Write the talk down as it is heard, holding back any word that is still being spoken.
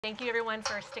Thank you, everyone,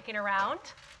 for sticking around.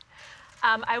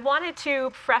 I wanted to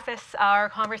preface our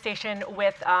conversation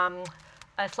with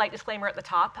a slight disclaimer at the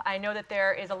top. I know that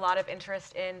there is a lot of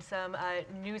interest in some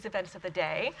news events of the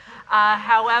day.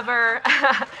 However,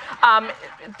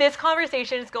 this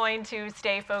conversation is going to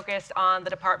stay focused on the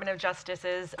Department of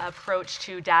Justice's approach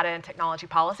to data and technology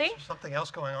policy. Is there something else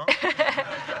going on?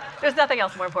 There's nothing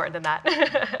else more important than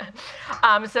that.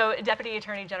 So Deputy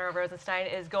Attorney General Rosenstein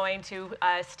is going to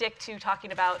stick to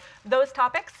talking about those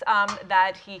topics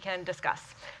that he can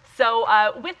discuss. So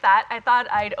with that, I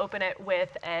thought I'd open it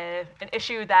with an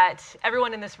issue that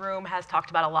everyone in this room has talked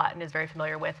about a lot and is very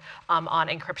familiar with on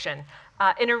encryption.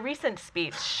 In a recent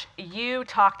speech, you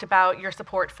talked about your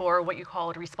support for what you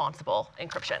called responsible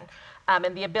encryption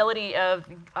and the ability of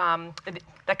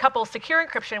that couples secure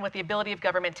encryption with the ability of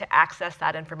government to access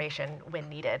that information when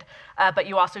needed. But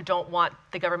you also don't want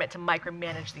the government to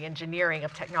micromanage the engineering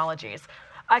of technologies.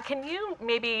 Can you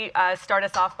maybe start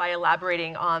us off by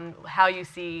elaborating on how you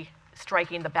see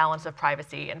striking the balance of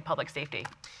privacy and public safety?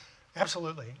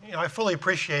 Absolutely. I fully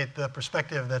appreciate the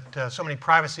perspective that so many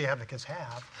privacy advocates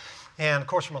have. And of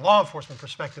course, from a law enforcement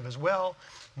perspective as well,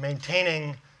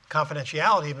 maintaining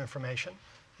confidentiality of information,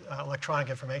 electronic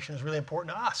information, is really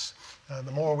important to us.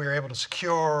 The more we are able to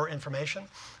secure information,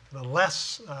 the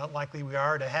less likely we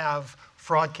are to have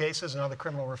fraud cases and other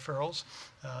criminal referrals.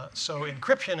 So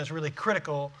encryption is really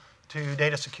critical to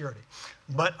data security.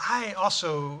 But I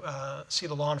also see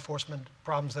the law enforcement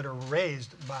problems that are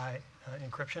raised by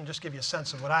encryption. Just to give you a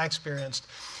sense of what I experienced.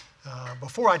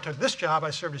 Before I took this job,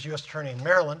 I served as U.S. Attorney in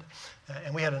Maryland,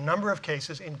 and we had a number of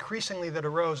cases increasingly that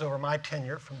arose over my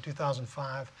tenure from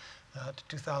 2005 to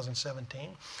 2017,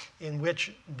 in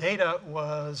which data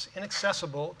was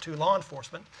inaccessible to law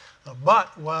enforcement,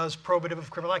 but was probative of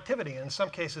criminal activity, and in some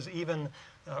cases even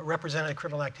represented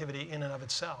criminal activity in and of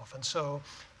itself. And so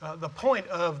the point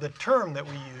of the term that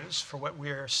we use for what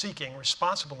we're seeking,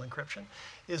 responsible encryption,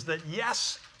 is that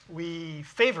yes, we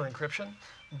favor encryption,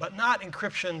 but not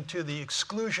encryption to the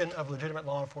exclusion of legitimate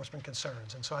law enforcement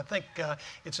concerns. And so I think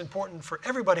it's important for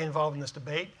everybody involved in this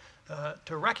debate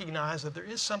to recognize that there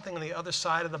is something on the other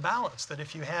side of the balance, that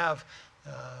if you have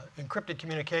encrypted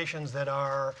communications that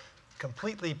are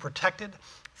completely protected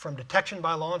from detection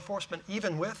by law enforcement,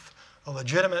 even with a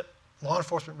legitimate law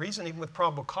enforcement reason, even with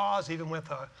probable cause, even with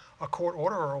a court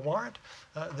order or a warrant,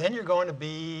 then you're going to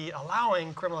be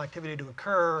allowing criminal activity to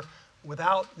occur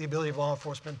without the ability of law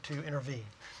enforcement to intervene.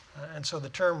 And so the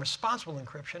term responsible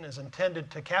encryption is intended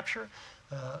to capture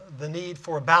the need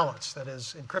for a balance, that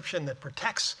is, encryption that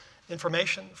protects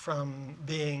information from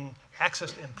being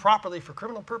accessed improperly for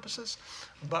criminal purposes,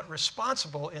 but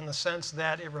responsible in the sense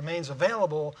that it remains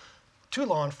available to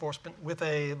law enforcement with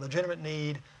a legitimate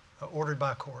need ordered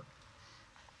by a court.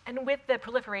 And with the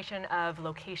proliferation of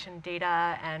location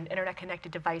data and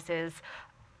internet-connected devices,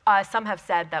 some have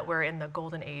said that we're in the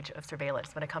golden age of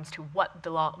surveillance when it comes to what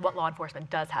law enforcement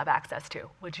does have access to.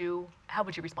 How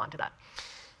would you respond to that?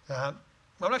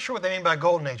 I'm not sure what they mean by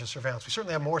golden age of surveillance. We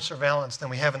certainly have more surveillance than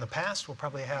we have in the past. We'll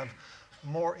probably have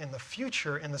more in the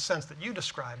future in the sense that you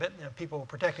describe it. People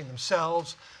protecting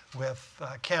themselves with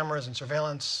cameras and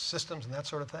surveillance systems and that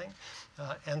sort of thing.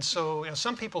 And so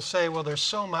some people say, well, there's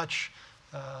so much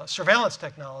surveillance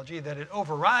technology that it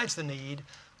overrides the need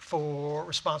for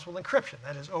responsible encryption.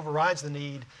 That is, overrides the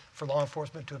need for law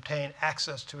enforcement to obtain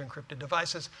access to encrypted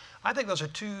devices. I think those are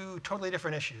two totally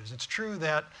different issues. It's true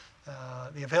that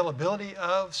the availability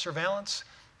of surveillance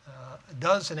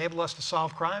does enable us to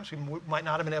solve crimes we might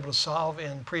not have been able to solve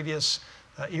in previous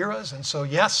eras. And so,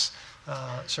 yes,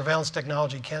 surveillance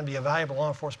technology can be a valuable law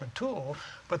enforcement tool,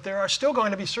 but there are still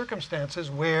going to be circumstances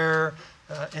where,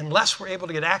 unless we're able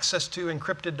to get access to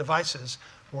encrypted devices,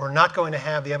 we're not going to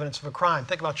have the evidence of a crime.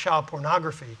 Think about child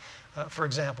pornography, for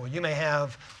example. You may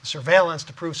have surveillance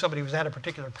to prove somebody was at a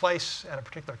particular place at a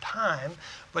particular time,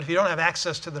 but if you don't have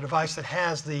access to the device that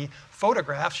has the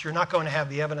photographs, you're not going to have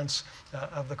the evidence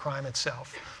of the crime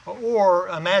itself. Or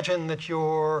imagine that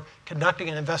you're conducting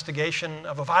an investigation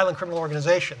of a violent criminal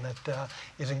organization that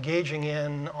is engaging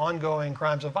in ongoing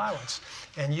crimes of violence,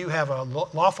 and you have a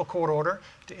lawful court order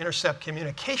to intercept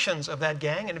communications of that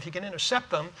gang, and if you can intercept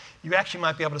them, you actually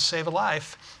might be able to save a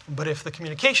life. But if the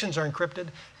communications are encrypted,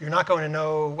 you're not going to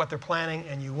know what they're planning,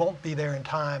 and you won't be there in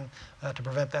time to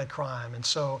prevent that crime. And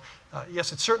so,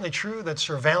 yes, it's certainly true that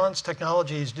surveillance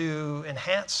technologies do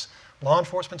enhance law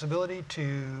enforcement's ability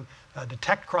to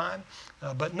detect crime,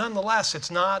 but nonetheless,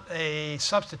 it's not a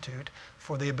substitute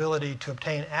for the ability to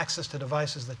obtain access to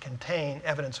devices that contain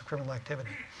evidence of criminal activity.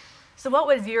 So what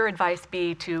would your advice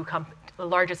be to the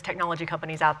largest technology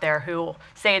companies out there who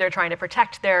say they're trying to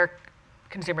protect their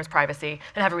consumers' privacy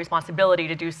and have a responsibility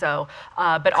to do so,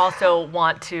 but also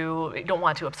don't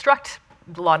want to obstruct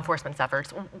law enforcement's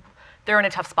efforts. They're in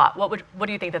a tough spot. What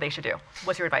do you think that they should do?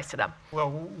 What's your advice to them? Well,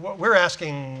 what we're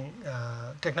asking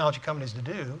technology companies to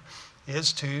do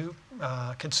is to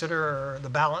consider the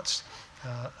balance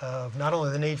of not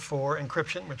only the need for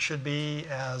encryption, which should be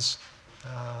as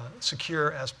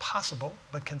secure as possible,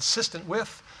 but consistent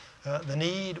with the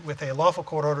need with a lawful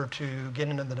court order to get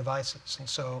into the devices. And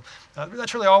so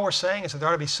that's really all we're saying, is that there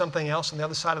ought to be something else on the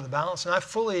other side of the balance. And I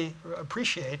fully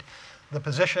appreciate the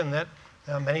position that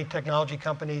many technology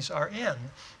companies are in.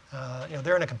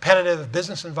 They're in a competitive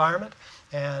business environment,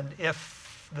 and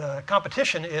if the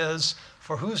competition is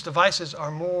for whose devices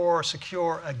are more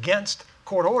secure against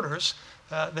court orders,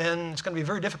 then it's going to be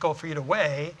very difficult for you to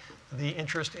weigh the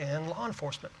interest in law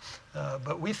enforcement.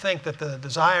 But we think that the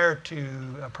desire to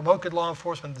promote good law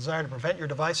enforcement, the desire to prevent your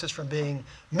devices from being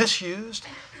misused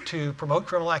to promote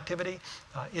criminal activity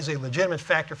is a legitimate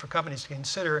factor for companies to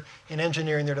consider in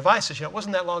engineering their devices. It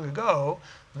wasn't that long ago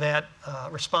that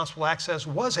responsible access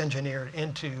was engineered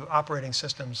into operating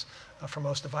systems for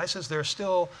most devices. There are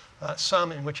still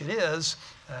some in which it is.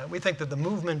 We think that the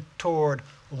movement toward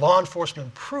law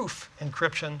enforcement proof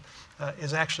encryption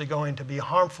is actually going to be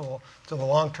harmful to the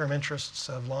long-term interests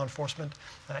of law enforcement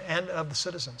and of the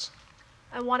citizens.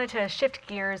 I wanted to shift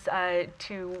gears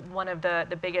to one of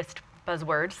the biggest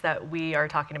buzzwords that we are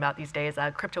talking about these days,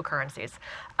 cryptocurrencies.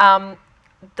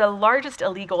 The largest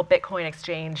illegal Bitcoin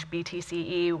exchange,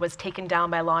 BTCE, was taken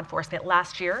down by law enforcement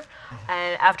last year,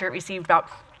 and after it received about,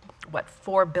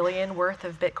 $4 billion worth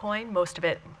of Bitcoin, most of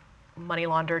it money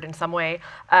laundered in some way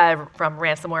from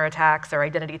ransomware attacks or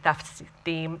identity theft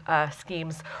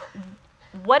schemes.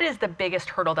 What is the biggest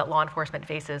hurdle that law enforcement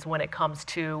faces when it comes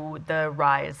to the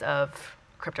rise of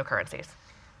cryptocurrencies?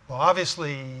 Well,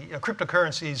 obviously,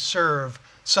 cryptocurrencies serve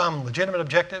some legitimate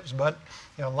objectives, but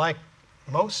like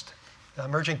most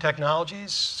emerging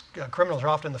technologies, criminals are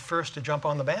often the first to jump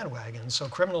on the bandwagon. So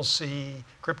criminals see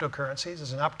cryptocurrencies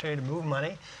as an opportunity to move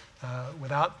money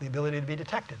without the ability to be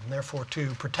detected, and therefore to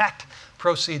protect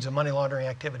proceeds of money laundering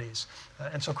activities.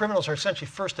 And so criminals are essentially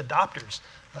first adopters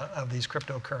of these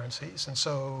cryptocurrencies. And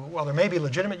so while there may be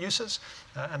legitimate uses,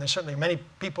 and there's certainly many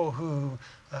people who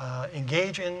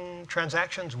engage in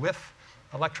transactions with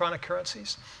electronic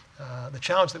currencies, the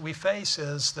challenge that we face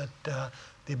is that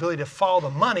the ability to follow the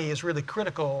money is really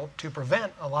critical to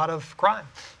prevent a lot of crime,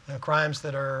 crimes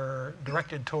that are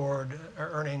directed toward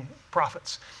earning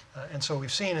profits. And so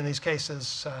we've seen in these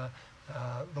cases,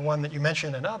 the one that you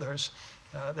mentioned and others,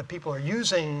 that people are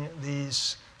using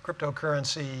these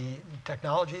cryptocurrency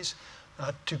technologies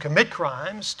to commit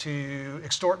crimes, to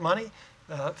extort money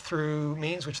through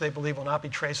means which they believe will not be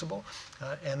traceable,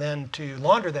 and then to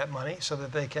launder that money so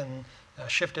that they can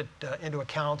shift it into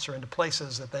accounts or into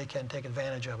places that they can take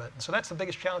advantage of it. And so that's the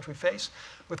biggest challenge we face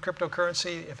with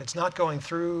cryptocurrency. If it's not going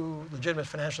through legitimate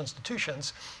financial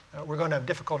institutions, we're going to have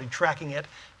difficulty tracking it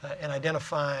and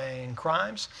identifying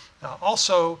crimes.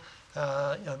 Also,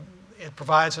 it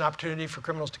provides an opportunity for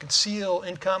criminals to conceal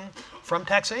income from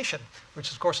taxation, which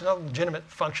is, of course, another legitimate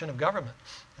function of government.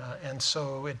 And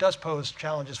so it does pose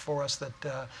challenges for us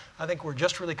that I think we're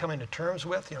just really coming to terms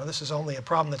with. This is only a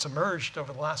problem that's emerged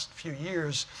over the last few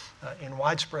years in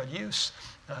widespread use,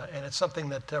 and it's something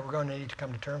that we're going to need to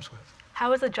come to terms with.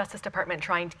 How is the Justice Department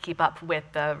trying to keep up with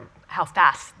how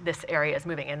fast this area is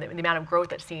moving? And the amount of growth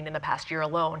that's seen in the past year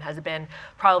alone has been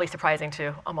probably surprising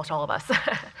to almost all of us.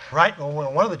 Right. Well,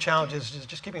 one of the challenges is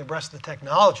just keeping abreast of the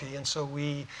technology. And so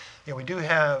we do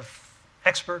have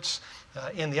experts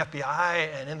in the FBI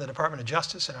and in the Department of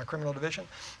Justice in our criminal division,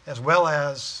 as well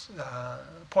as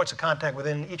points of contact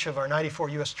within each of our 94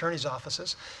 U.S. attorneys'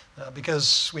 offices,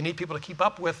 because we need people to keep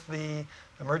up with the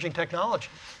emerging technology.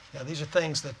 These are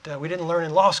things that we didn't learn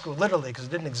in law school, literally, because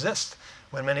it didn't exist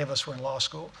when many of us were in law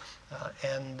school.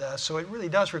 So it really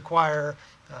does require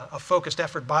a focused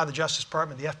effort by the Justice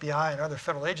Department, the FBI, and other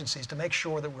federal agencies to make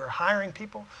sure that we're hiring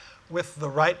people with the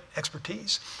right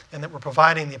expertise and that we're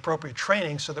providing the appropriate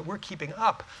training so that we're keeping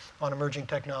up on emerging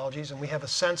technologies and we have a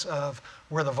sense of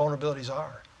where the vulnerabilities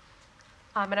are.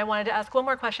 And I wanted to ask one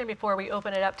more question before we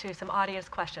open it up to some audience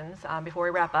questions before we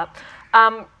wrap up.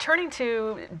 Turning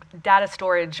to data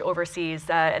storage overseas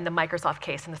and the Microsoft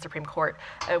case in the Supreme Court,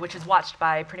 which is watched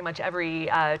by pretty much every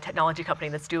technology company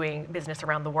that's doing business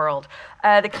around the world.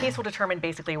 The case will determine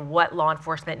basically what law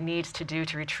enforcement needs to do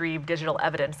to retrieve digital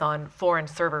evidence on foreign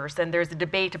servers. And there's a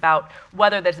debate about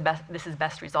whether this is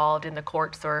best resolved in the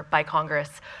courts or by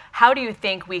Congress. How do you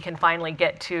think we can finally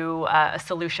get to a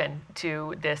solution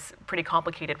to this pretty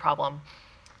complicated problem?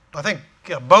 I think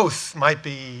both might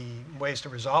be ways to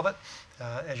resolve it.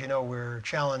 As you know, we're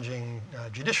challenging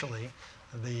judicially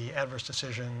the adverse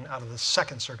decision out of the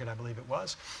Second Circuit, I believe it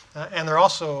was. And there are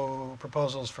also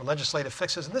proposals for legislative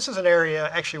fixes. And this is an area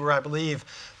actually where I believe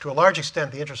to a large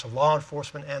extent the interests of law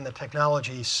enforcement and the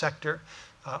technology sector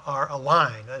are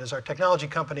aligned. That is, our technology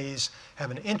companies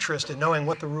have an interest in knowing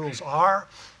what the rules are,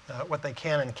 what they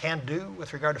can and can't do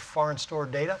with regard to foreign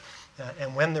stored data,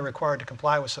 and when they're required to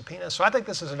comply with subpoenas. So I think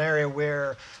this is an area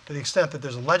where, to the extent that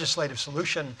there's a legislative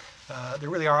solution, there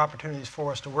really are opportunities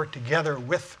for us to work together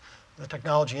with the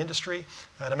technology industry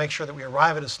to make sure that we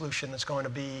arrive at a solution that's going to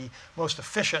be most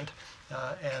efficient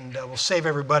and will save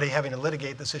everybody having to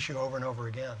litigate this issue over and over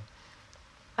again.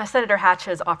 Senator Hatch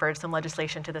has offered some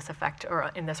legislation to this effect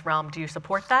or in this realm. Do you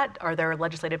support that? Are there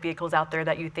legislative vehicles out there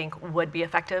that you think would be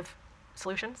effective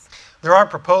solutions? There are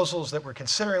proposals that we're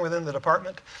considering within the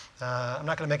department. I'm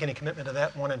not going to make any commitment to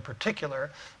that one in particular,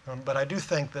 but I do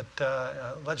think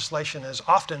that legislation is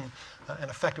often an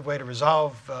effective way to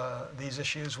resolve these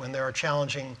issues when there are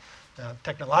challenging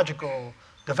technological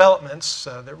developments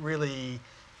that really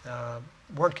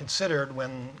weren't considered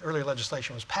when earlier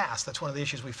legislation was passed. That's one of the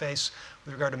issues we face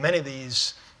with regard to many of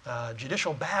these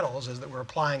judicial battles, is that we're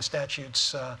applying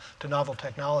statutes to novel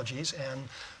technologies, and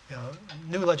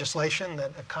new legislation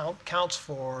that accounts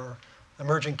for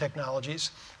emerging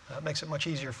technologies makes it much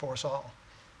easier for us all.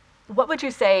 What would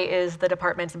you say is the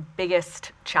department's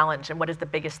biggest challenge, and what is the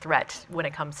biggest threat when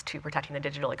it comes to protecting the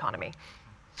digital economy?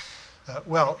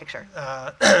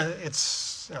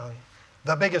 It's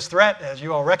the biggest threat, as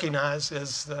you all recognize,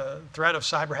 is the threat of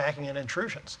cyber hacking and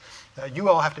intrusions. You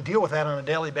all have to deal with that on a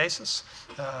daily basis.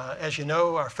 As you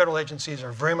know, our federal agencies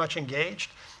are very much engaged,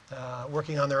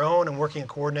 working on their own and working in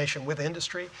coordination with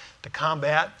industry to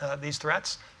combat these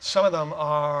threats. Some of them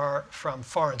are from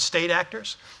foreign state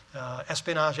actors,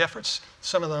 espionage efforts.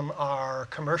 Some of them are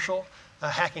commercial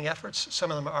hacking efforts.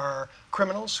 Some of them are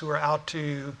criminals who are out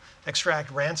to extract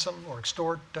ransom or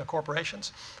extort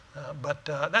corporations. But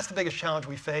that's the biggest challenge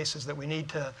we face, is that we need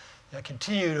to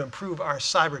continue to improve our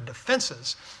cyber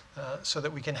defenses so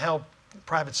that we can help the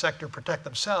private sector protect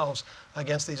themselves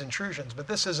against these intrusions. But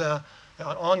this is an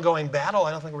ongoing battle.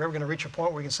 I don't think we're ever going to reach a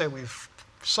point where we can say we've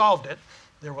solved it.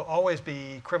 There will always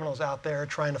be criminals out there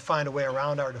trying to find a way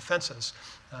around our defenses.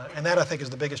 And that, I think, is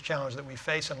the biggest challenge that we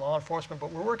face in law enforcement.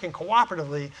 But we're working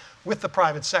cooperatively with the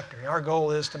private sector. Our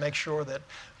goal is to make sure that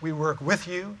we work with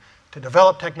you to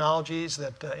develop technologies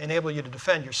that enable you to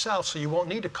defend yourself, so you won't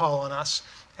need to call on us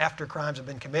after crimes have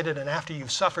been committed and after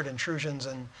you've suffered intrusions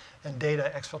and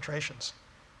data exfiltrations.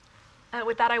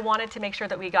 With that, I wanted to make sure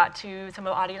that we got to some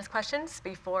of the audience questions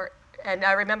before, and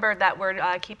remember that we're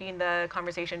keeping the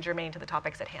conversation germane to the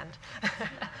topics at hand.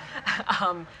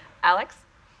 Alex?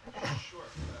 Sure.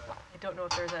 I don't know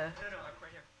if there's a... No, I'm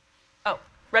right here. Oh,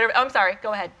 right over, I'm sorry,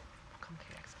 go ahead. Come to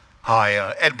you next.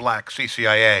 Hi, Ed Black,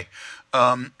 CCIA.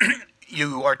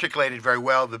 You articulated very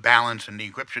well the balance and the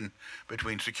encryption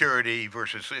between security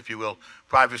versus, if you will,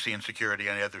 privacy and security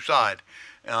on the other side.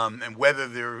 And whether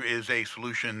there is a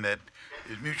solution that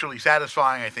is mutually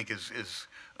satisfying, I think, is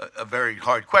a very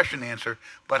hard question to answer.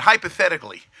 But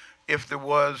hypothetically, if there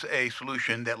was a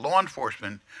solution that law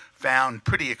enforcement found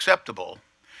pretty acceptable,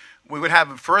 we would have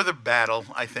a further battle,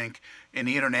 I think, in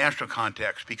the international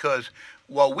context, because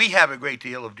while we have a great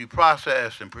deal of due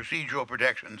process and procedural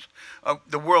protections,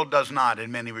 the world does not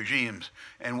in many regimes.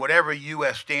 And whatever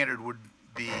U.S. standard would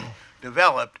be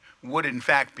developed would, in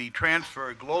fact, be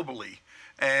transferred globally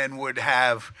and would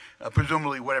have,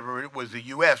 presumably, whatever it was the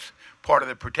U.S. part of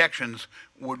the protections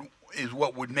is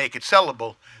what would make it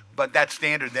sellable. But that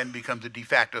standard then becomes a de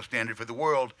facto standard for the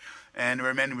world, and there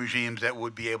are many regimes that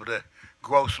would be able to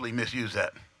grossly misuse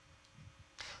that.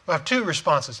 I have two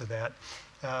responses to that.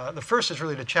 The first is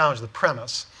really to challenge the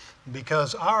premise,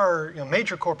 because our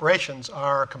major corporations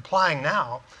are complying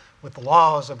now with the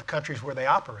laws of the countries where they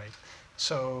operate.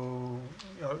 So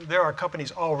there are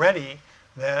companies already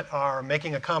that are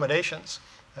making accommodations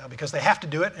because they have to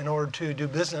do it in order to do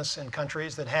business in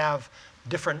countries that have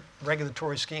different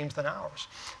regulatory schemes than ours.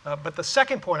 But the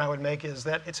second point I would make is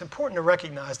that it's important to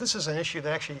recognize this is an issue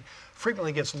that actually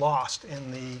frequently gets lost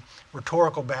in the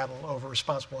rhetorical battle over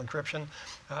responsible encryption.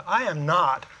 I am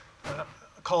not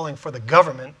calling for the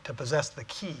government to possess the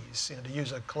keys, to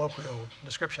use a colloquial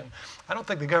description. I don't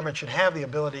think the government should have the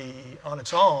ability on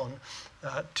its own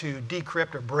to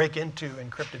decrypt or break into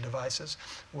encrypted devices.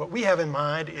 What we have in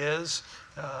mind is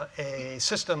a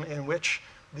system in which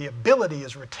the ability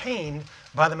is retained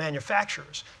by the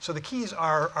manufacturers. So the keys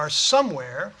are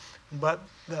somewhere, but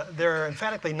they're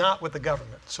emphatically not with the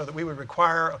government, so that we would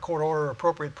require a court order or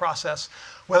appropriate process,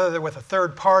 whether they're with a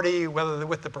third party, whether they're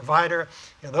with the provider.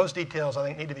 Those details, I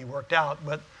think, need to be worked out.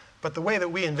 But But the way that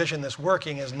we envision this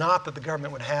working is not that the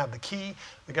government would have the key.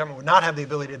 The government would not have the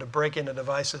ability to break into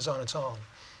devices on its own.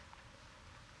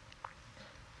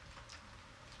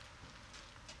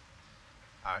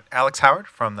 Alex Howard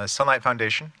from the Sunlight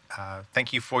Foundation.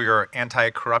 Thank you for your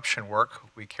anti-corruption work.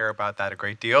 We care about that a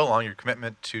great deal, along your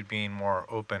commitment to being more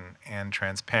open and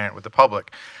transparent with the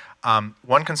public.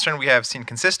 One concern we have seen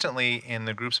consistently in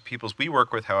the groups of peoples we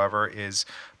work with, however, is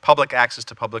public access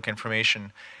to public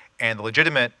information and the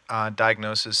legitimate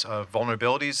diagnosis of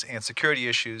vulnerabilities and security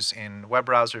issues in web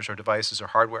browsers or devices or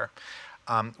hardware.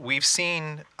 We've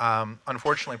seen,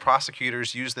 unfortunately,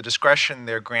 prosecutors use the discretion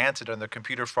they're granted under the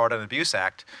Computer Fraud and Abuse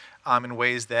Act in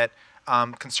ways that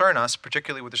concern us,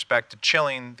 particularly with respect to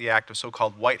chilling the act of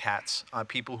so-called white hats,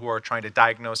 people who are trying to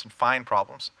diagnose and find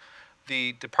problems.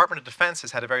 The Department of Defense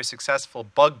has had a very successful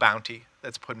bug bounty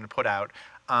that's put out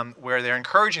where they're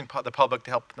encouraging the public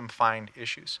to help them find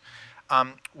issues.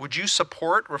 Would you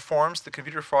support reforms to the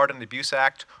Computer Fraud and Abuse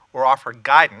Act or offer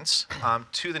guidance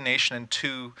to the nation and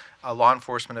to law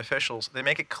enforcement officials? They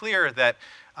make it clear that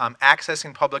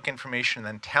accessing public information and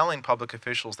then telling public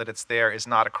officials that it's there is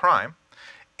not a crime.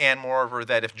 And moreover,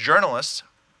 that if journalists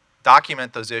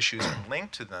document those issues and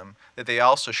link to them, that they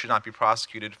also should not be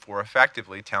prosecuted for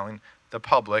effectively telling the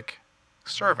public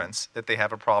servants that they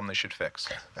have a problem they should fix.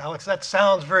 Alex, that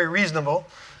sounds very reasonable.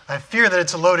 I fear that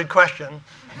it's a loaded question,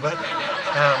 but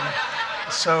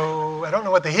so I don't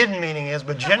know what the hidden meaning is,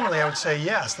 but generally I would say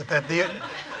yes,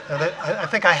 I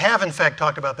think I have in fact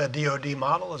talked about that DoD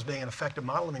model as being an effective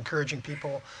model of encouraging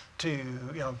people to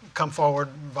come forward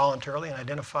voluntarily and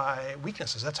identify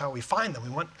weaknesses. That's how we find them. We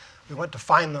want to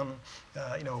find them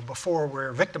before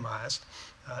we're victimized.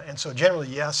 And so generally,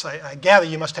 yes, I gather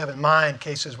you must have in mind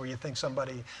cases where you think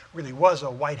somebody really was a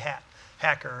white hat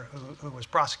hacker who was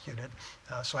prosecuted.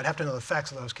 So I'd have to know the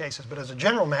facts of those cases. But as a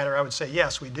general matter, I would say,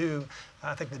 yes, we do.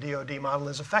 I think the DoD model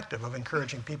is effective of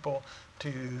encouraging people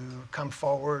to come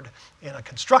forward in a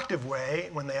constructive way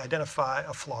when they identify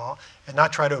a flaw and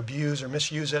not try to abuse or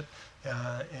misuse it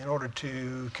in order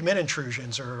to commit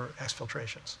intrusions or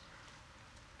exfiltrations.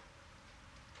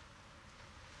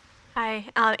 Hi,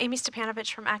 Amy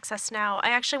Stepanovich from Axios Now. I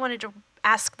actually wanted to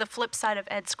ask the flip side of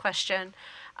Ed's question,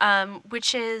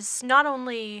 which is not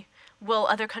only will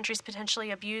other countries potentially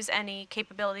abuse any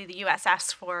capability the U.S.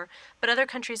 asks for, but other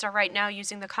countries are right now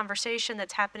using the conversation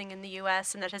that's happening in the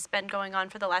U.S. and that has been going on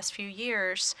for the last few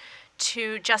years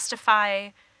to justify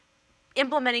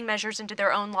implementing measures into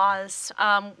their own laws,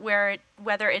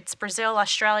 whether it's Brazil,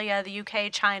 Australia, the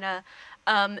UK, China,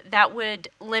 that would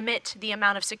limit the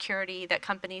amount of security that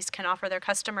companies can offer their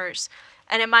customers.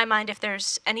 And in my mind, if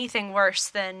there's anything worse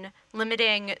than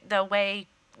limiting the way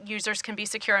users can be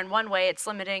secure in one way, it's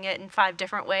limiting it in 5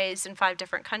 different ways in 5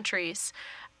 different countries.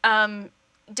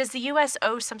 Does the U.S.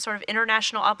 owe some sort of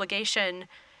international obligation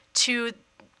to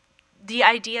the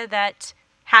idea that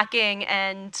hacking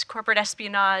and corporate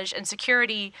espionage and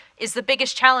security is the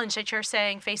biggest challenge that you're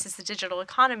saying faces the digital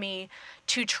economy,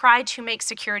 to try to make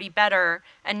security better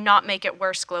and not make it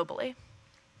worse globally?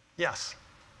 Yes.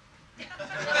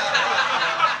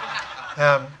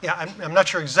 Yeah, I'm not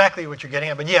sure exactly what you're getting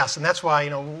at, but yes, and that's why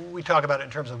we talk about it in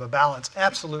terms of a balance.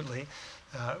 Absolutely,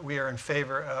 we are in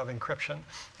favor of encryption,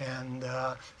 and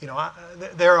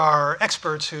there are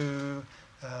experts who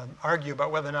argue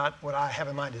about whether or not what I have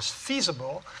in mind is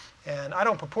feasible. And I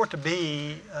don't purport to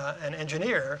be an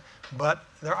engineer, but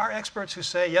there are experts who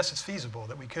say, yes, it's feasible,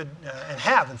 that we could and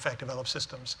have, in fact, developed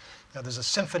systems. Now, there's a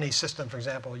Symphony system, for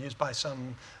example, used by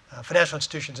some financial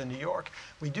institutions in New York.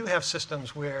 We do have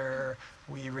systems where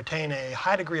we retain a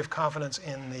high degree of confidence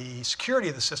in the security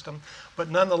of the system, but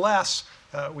nonetheless,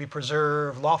 we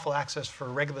preserve lawful access for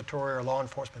regulatory or law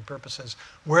enforcement purposes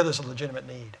where there's a legitimate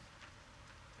need.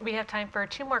 We have time for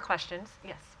 2 more questions.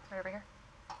 Yes, right over here.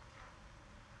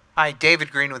 Hi,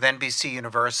 David Green with NBC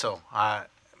Universal.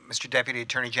 Mr. Deputy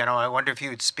Attorney General, I wonder if you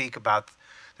would speak about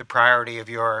the priority of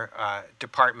your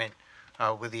department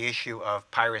with the issue of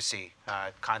piracy,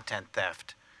 content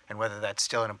theft, and whether that's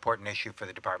still an important issue for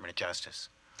the Department of Justice.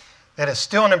 That is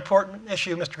still an important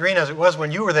issue, Mr. Green, as it was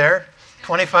when you were there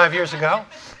 25 years ago.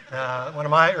 One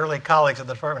of my early colleagues at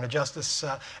the Department of Justice,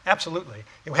 absolutely.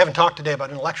 We haven't talked today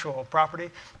about intellectual property,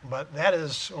 but that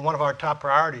is one of our top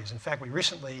priorities. In fact, we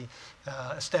recently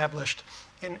established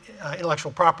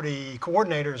intellectual property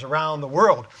coordinators around the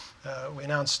world. We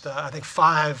announced, I think,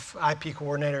 5 IP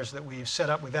coordinators that we've set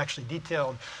up. We've actually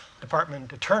detailed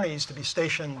Department attorneys to be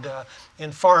stationed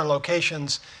in foreign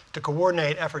locations to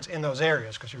coordinate efforts in those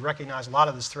areas, because we recognize a lot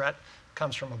of this threat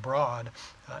comes from abroad.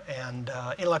 And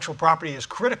intellectual property is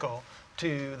critical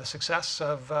to the success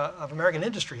of American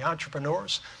industry.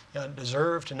 Entrepreneurs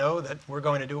deserve to know that we're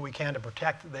going to do what we can to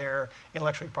protect their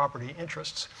intellectual property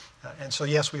interests. And so,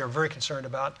 yes, we are very concerned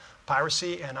about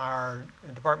piracy, and our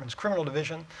department's criminal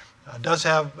division does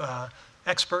have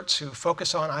experts who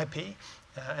focus on IP,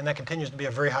 and that continues to be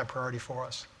a very high priority for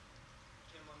us.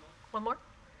 One more?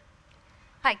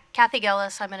 Hi, Kathy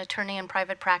Gellis. I'm an attorney in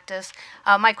private practice.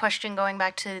 My question, going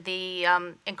back to the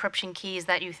encryption keys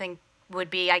that you think would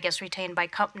be, I guess, retained by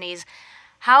companies,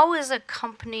 how is a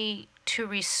company to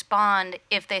respond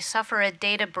if they suffer a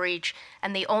data breach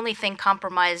and the only thing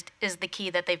compromised is the key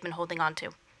that they've been holding on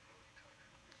to?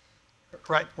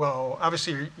 Right. Well,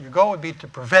 obviously, your goal would be to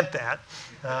prevent that.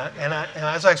 And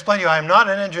as I explained to you, I am not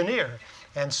an engineer.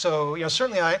 And so,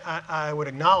 certainly I would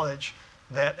acknowledge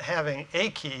that having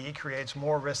a key creates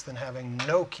more risk than having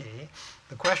no key.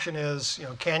 The question is,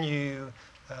 can you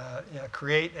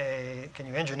can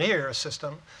you engineer a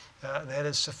system that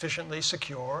is sufficiently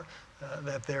secure,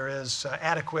 that there is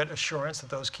adequate assurance that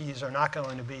those keys are not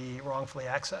going to be wrongfully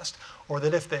accessed, or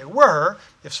that if they were,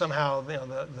 if somehow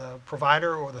the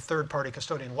provider or the third-party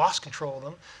custodian lost control of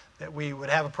them, that we would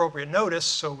have appropriate notice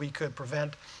so we could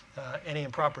prevent any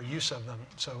improper use of them.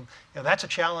 So that's a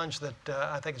challenge that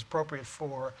I think is appropriate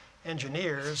for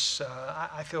engineers.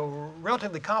 I feel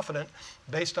relatively confident,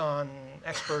 based on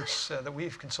experts that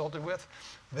we've consulted with,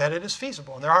 that it is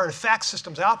feasible. And there are, in fact,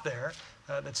 systems out there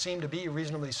that seem to be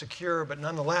reasonably secure, but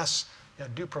nonetheless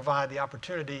do provide the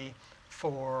opportunity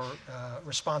for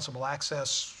responsible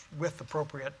access with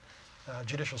appropriate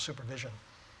judicial supervision.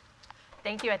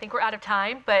 Thank you. I think we're out of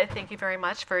time, but thank you very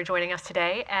much for joining us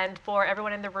today. And for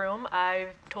everyone in the room, I'm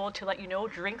told to let you know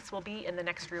drinks will be in the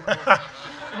next room.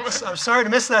 I'm sorry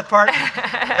to miss that part.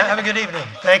 Have a good evening.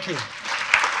 Thank you.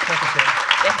 Thank you, Tim.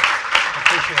 I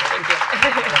appreciate it.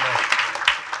 Thank you.